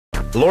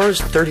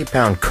Laura's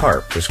 30-pound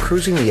carp was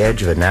cruising the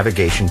edge of a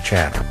navigation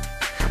channel.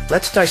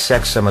 Let's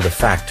dissect some of the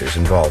factors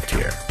involved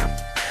here.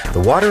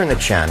 The water in the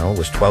channel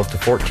was 12 to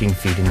 14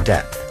 feet in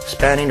depth,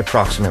 spanning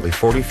approximately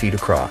 40 feet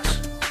across.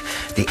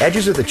 The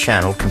edges of the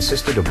channel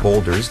consisted of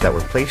boulders that were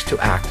placed to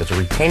act as a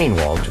retaining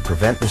wall to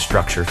prevent the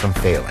structure from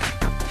failing.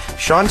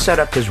 Sean set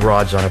up his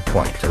rods on a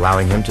point,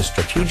 allowing him to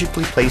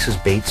strategically place his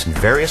baits in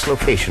various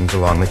locations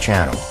along the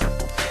channel.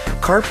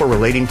 Carp were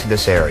relating to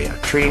this area,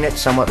 treating it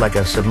somewhat like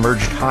a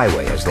submerged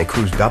highway as they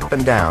cruised up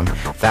and down,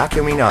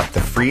 vacuuming up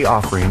the free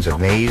offerings of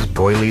maize,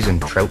 boilies,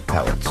 and trout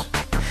pellets.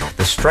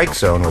 The strike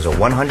zone was a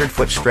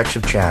 100-foot stretch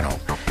of channel.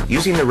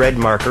 Using the red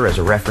marker as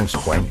a reference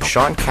point,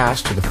 Sean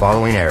cast to the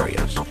following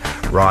areas: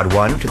 Rod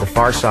 1 to the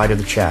far side of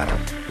the channel,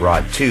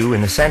 Rod 2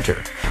 in the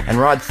center, and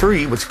Rod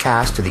 3 was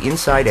cast to the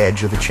inside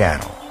edge of the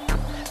channel.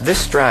 This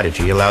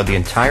strategy allowed the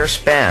entire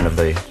span of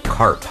the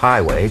Carp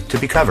highway to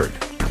be covered.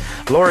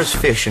 Laura's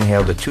fish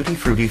inhaled a tutti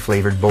frutti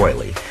flavored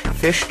boilie,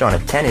 fished on a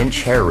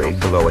 10-inch hair rig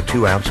below a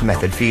 2-ounce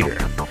method feeder.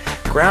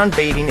 Ground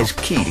baiting is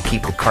key to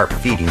keep the carp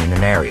feeding in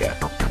an area.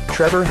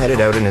 Trevor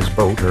headed out in his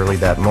boat early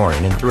that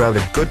morning and threw out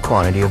a good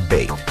quantity of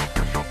bait.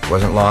 It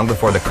wasn't long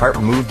before the carp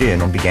moved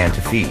in and began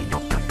to feed.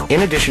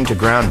 In addition to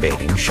ground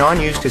baiting, Sean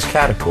used his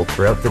catapult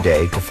throughout the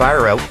day to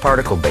fire out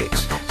particle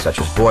baits, such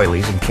as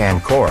boilies and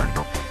canned corn.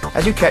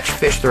 As you catch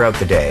fish throughout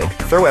the day,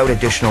 throw out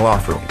additional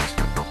offerings.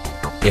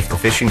 If the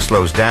fishing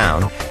slows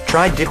down,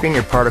 try dipping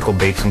your particle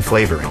baits in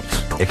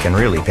flavorings. It can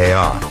really pay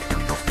off.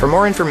 For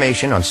more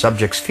information on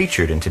subjects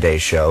featured in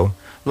today's show,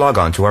 log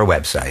on to our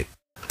website.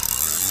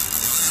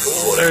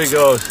 Oh, there he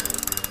goes.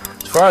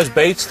 As far as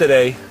baits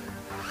today,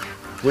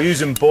 we're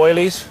using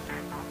boilies.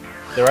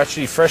 They're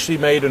actually freshly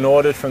made and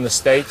ordered from the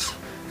States.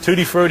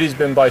 Tutti Frutti's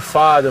been by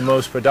far the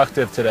most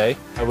productive today.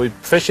 We're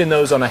fishing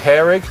those on a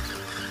hair rig,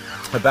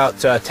 about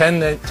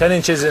 10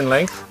 inches in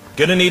length.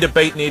 Gonna need a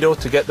bait needle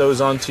to get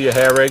those onto your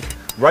hair rig.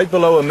 Right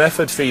below a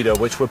method feeder,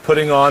 which we're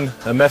putting on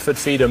a method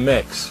feeder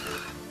mix.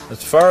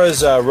 As far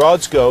as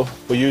rods go,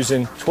 we're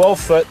using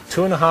 12-foot,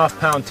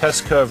 2.5-pound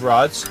test curve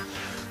rods.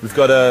 We've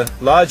got a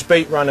large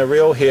bait runner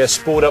reel here,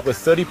 spooled up with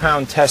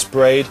 30-pound test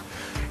braid.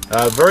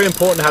 Very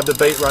important to have the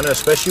bait runner,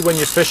 especially when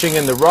you're fishing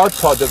in the rod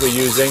pod that we're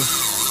using.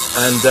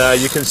 And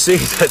you can see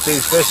that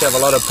these fish have a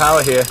lot of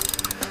power here.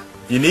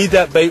 You need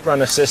that bait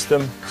runner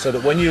system so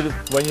that when you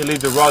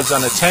leave the rods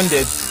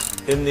unattended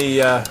in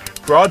the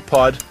rod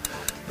pod,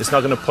 it's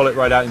not going to pull it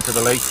right out into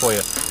the lake for you.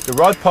 The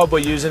rod pod we're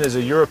using is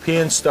a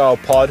European style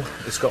pod.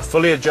 It's got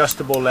fully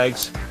adjustable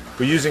legs.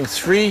 We're using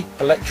 3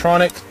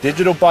 electronic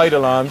digital bite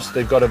alarms.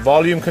 They've got a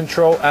volume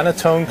control and a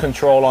tone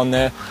control on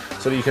there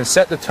so that you can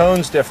set the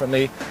tones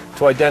differently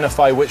to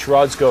identify which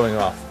rod's going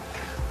off.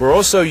 We're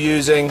also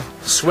using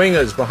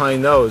swingers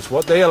behind those.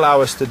 What they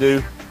allow us to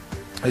do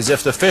is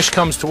if the fish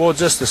comes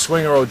towards us, the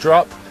swinger will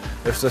drop.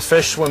 If the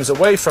fish swims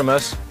away from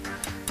us,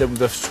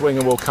 the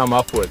swinger will come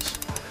upwards.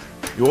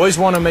 You always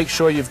want to make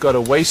sure you've got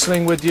a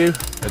waistling with you,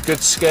 a good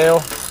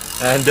scale,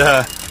 and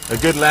a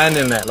good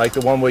landing net like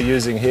the one we're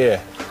using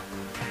here.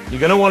 You're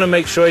going to want to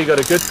make sure you've got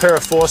a good pair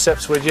of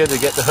forceps with you to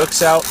get the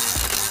hooks out.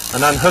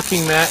 An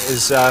unhooking mat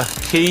is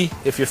key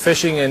if you're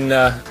fishing in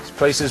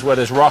places where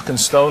there's rock and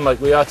stone like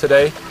we are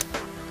today.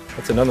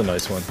 That's another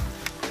nice one.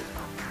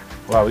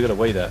 Wow, we got to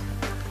weigh that.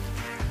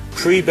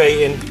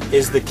 Pre-baiting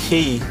is the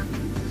key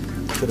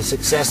to the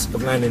success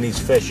of landing these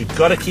fish. You've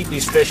got to keep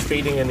these fish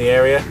feeding in the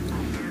area.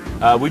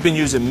 We've been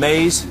using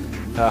maize,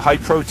 high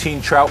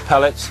protein trout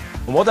pellets,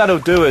 and what that'll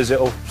do is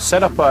it'll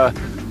set up a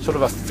sort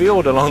of a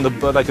field along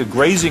the, like a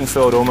grazing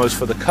field almost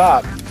for the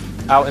carp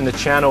out in the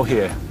channel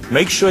here.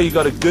 Make sure you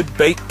got a good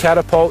bait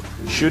catapult,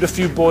 shoot a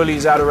few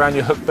boilies out around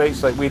your hook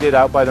baits like we did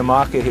out by the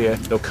market here.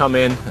 They'll come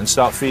in and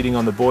start feeding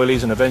on the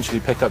boilies and eventually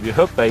pick up your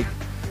hook bait,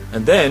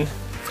 and then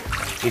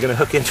you're going to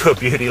hook into a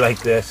beauty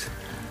like this.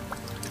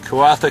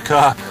 Kawartha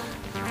carp.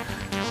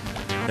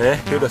 Eh?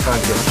 Who'd have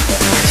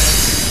thought it?